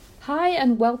Hi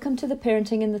and welcome to the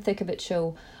Parenting in the Thick of It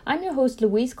show. I'm your host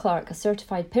Louise Clark, a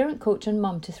certified parent coach and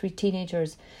mum to 3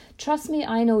 teenagers. Trust me,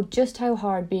 I know just how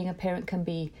hard being a parent can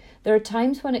be. There are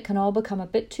times when it can all become a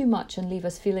bit too much and leave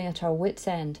us feeling at our wits'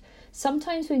 end.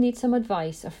 Sometimes we need some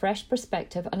advice, a fresh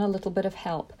perspective and a little bit of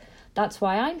help. That's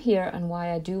why I'm here and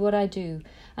why I do what I do.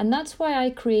 And that's why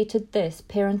I created this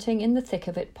Parenting in the Thick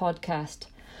of It podcast.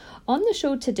 On the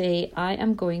show today, I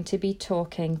am going to be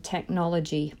talking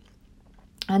technology.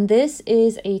 And this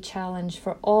is a challenge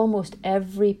for almost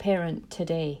every parent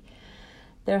today.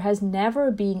 There has never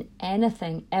been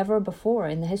anything ever before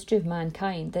in the history of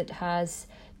mankind that has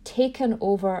taken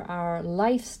over our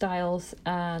lifestyles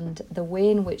and the way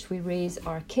in which we raise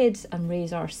our kids and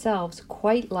raise ourselves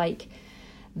quite like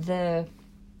the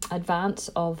advance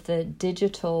of the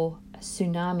digital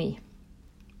tsunami.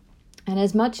 And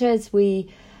as much as we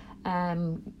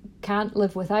can't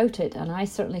live without it, and I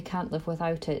certainly can't live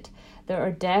without it, there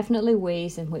are definitely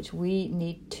ways in which we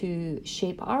need to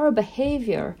shape our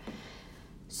behaviour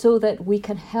so that we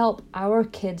can help our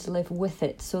kids live with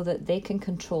it, so that they can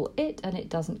control it and it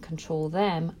doesn't control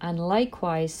them, and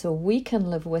likewise so we can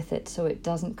live with it so it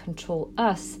doesn't control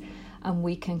us and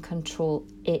we can control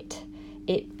it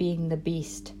being the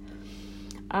beast.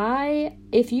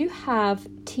 If you have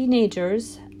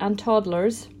teenagers and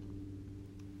toddlers,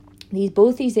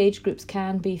 both these age groups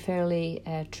can be fairly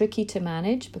tricky to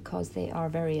manage because they are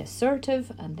very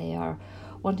assertive and they are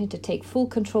wanting to take full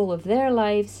control of their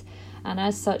lives. And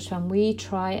as such, when we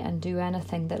try and do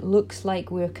anything that looks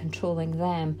like we're controlling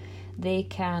them, they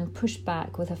can push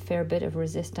back with a fair bit of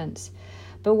resistance.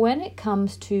 But when it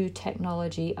comes to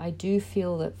technology, I do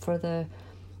feel that for their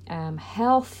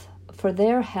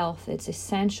health, it's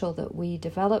essential that we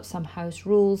develop some house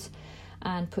rules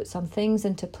and put some things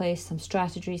into place, some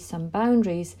strategies, some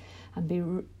boundaries, and be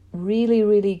really,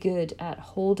 really good at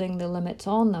holding the limits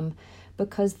on them,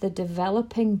 because the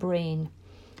developing brain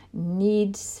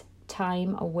needs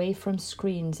time away from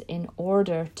screens in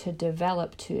order to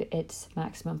develop to its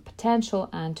maximum potential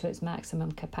and to its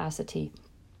maximum capacity.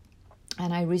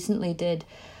 And I recently did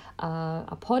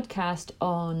a podcast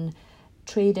on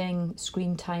trading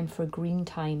screen time for green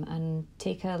time, and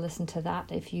take a listen to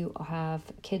that if you have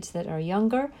kids that are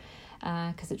younger,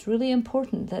 because it's really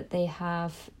important that they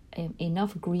have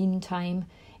enough green time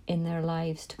in their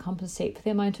lives to compensate for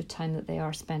the amount of time that they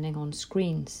are spending on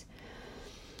screens.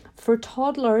 For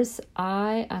toddlers,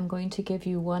 I am going to give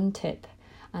you one tip,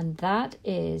 and that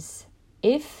is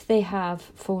if they have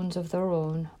phones of their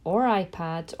own or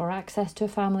iPads or access to a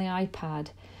family iPad,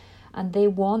 and they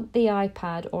want the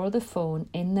iPad or the phone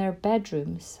in their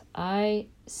bedrooms, I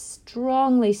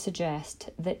strongly suggest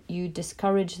that you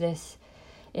discourage this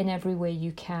in every way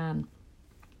you can.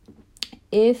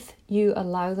 If you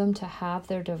allow them to have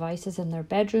their devices in their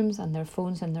bedrooms and their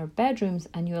phones in their bedrooms,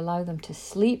 and you allow them to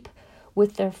sleep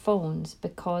with their phones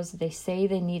because they say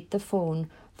they need the phone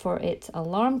for its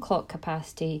alarm clock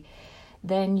capacity,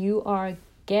 then you are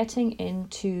getting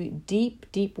into deep,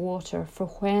 deep water for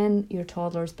when your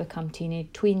toddlers become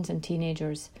tweens and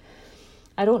teenagers.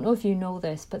 I don't know if you know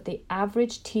this, but the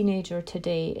average teenager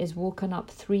today is woken up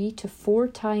 3 to 4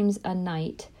 times a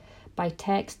night by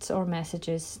texts or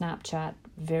messages, Snapchat,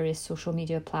 various social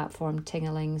media platform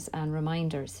ting-a-lings and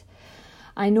reminders.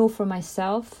 I know for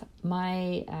myself,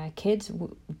 my kids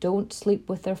don't sleep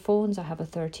with their phones. I have a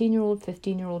 13-year-old,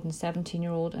 15-year-old and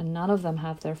 17-year-old, and none of them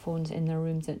have their phones in their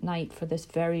rooms at night for this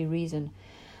very reason.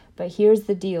 But here's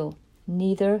the deal.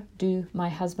 Neither do my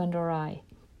husband or I.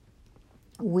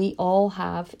 We all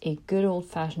have a good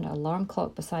old-fashioned alarm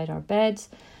clock beside our beds,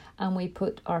 and we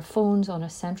put our phones on a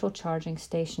central charging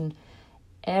station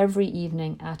every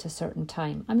evening at a certain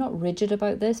time. I'm not rigid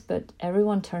about this, but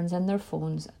everyone turns in their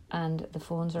phones and the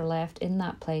phones are left in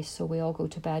that place, so we all go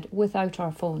to bed without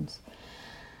our phones.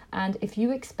 And if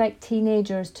you expect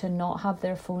teenagers to not have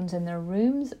their phones in their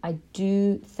rooms, I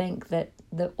do think that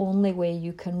the only way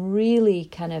you can really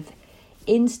kind of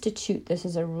institute this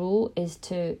as a rule is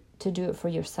to do it for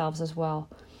yourselves as well.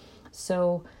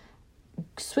 So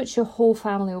switch your whole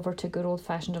family over to good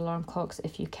old-fashioned alarm clocks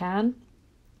if you can.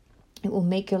 It will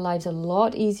make your lives a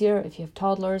lot easier if you have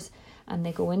toddlers and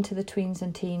they go into the tweens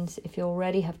and teens. If you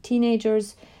already have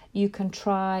teenagers, you can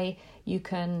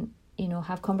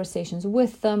have conversations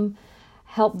with them,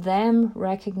 help them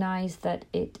recognize that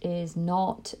it is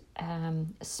not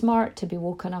smart to be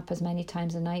woken up as many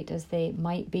times a night as they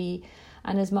might be.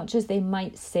 And as much as they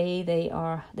might say they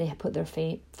put their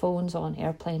phones on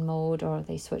airplane mode or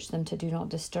they switch them to do not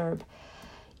disturb,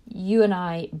 you and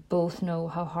I both know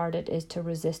how hard it is to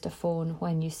resist a phone.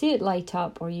 When you see it light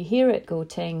up or you hear it go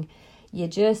ting,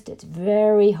 it's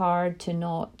very hard to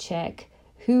not check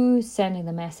who's sending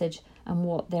the message and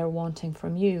what they're wanting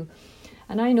from you.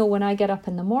 And I know when I get up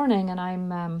in the morning and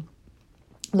I'm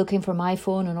looking for my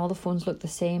phone and all the phones look the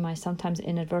same, I sometimes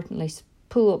inadvertently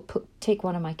take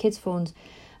one of my kids' phones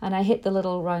and I hit the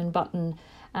little round button,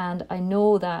 and I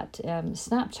know that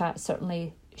Snapchat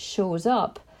certainly shows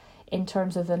up in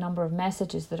terms of the number of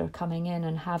messages that are coming in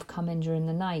and have come in during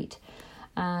the night.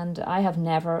 And I have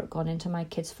never gone into my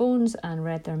kids' phones and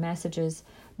read their messages,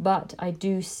 but I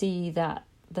do see that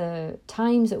the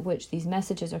times at which these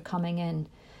messages are coming in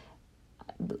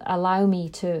allow me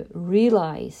to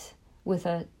realize with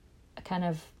a kind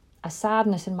of a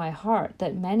sadness in my heart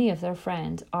that many of their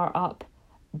friends are up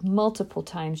multiple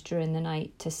times during the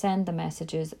night to send the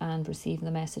messages and receive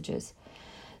the messages.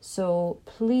 So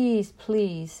please,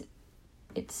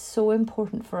 it's so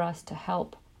important for us to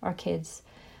help our kids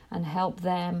and help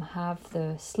them have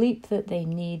the sleep that they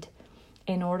need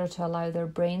in order to allow their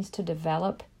brains to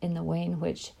develop in the way in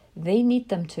which they need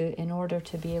them to, in order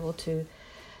to be able to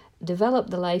develop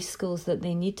the life skills that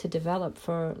they need to develop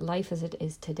for life as it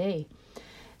is today.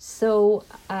 So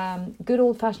good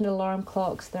old-fashioned alarm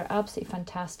clocks, they're absolutely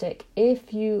fantastic.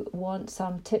 If you want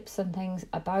some tips and things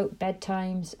about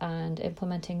bedtimes and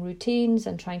implementing routines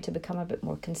and trying to become a bit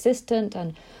more consistent,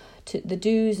 and to the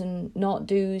do's and not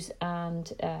do's,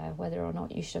 and whether or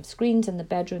not you should have screens in the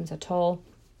bedrooms at all,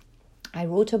 I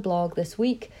wrote a blog this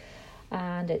week,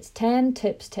 and it's 10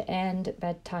 tips to end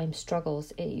bedtime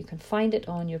struggles. You can find it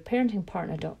on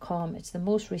yourparentingpartner.com. It's the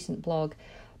most recent blog.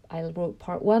 I wrote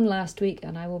part 1 last week,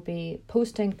 and I will be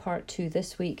posting part 2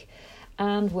 this week.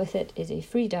 And with it is a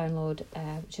free download,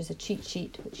 which is a cheat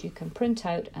sheet which you can print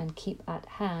out and keep at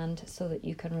hand so that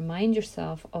you can remind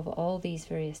yourself of all these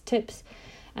various tips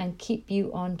and keep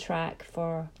you on track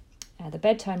for the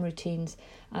bedtime routines.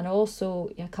 And also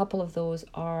a couple of those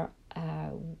are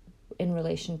in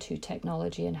relation to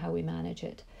technology and how we manage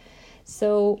it.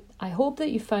 So I hope that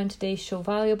you found today's show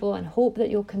valuable, and hope that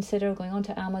you'll consider going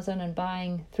onto Amazon and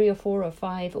buying 3 or 4 or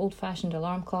 5 old-fashioned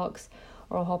alarm clocks,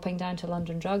 or hopping down to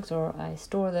London Drugs or a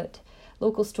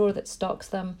local store that stocks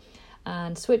them,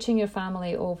 and switching your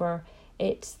family over.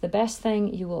 It's the best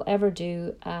thing you will ever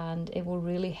do, and it will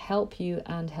really help you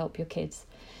and help your kids.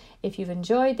 If you've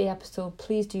enjoyed the episode,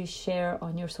 please do share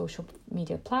on your social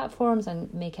media platforms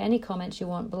and make any comments you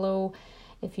want below.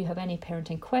 If you have any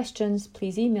parenting questions,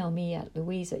 please email me at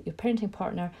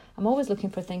louise@yourparentingpartner. I'm always looking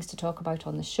for things to talk about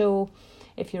on the show.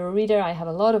 If you're a reader, I have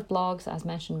a lot of blogs. As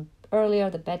mentioned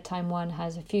earlier, the bedtime one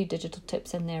has a few digital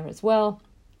tips in there as well.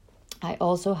 I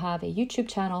also have a YouTube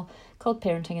channel called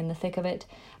Parenting in the Thick of It,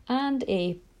 and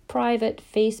a private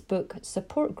Facebook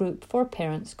support group for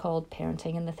parents called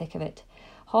Parenting in the Thick of It.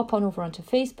 Hop on over onto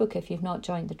Facebook if you've not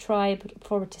joined the tribe. Look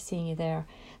forward to seeing you there.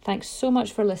 Thanks so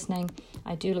much for listening.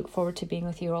 I do look forward to being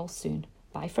with you all soon.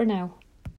 Bye for now.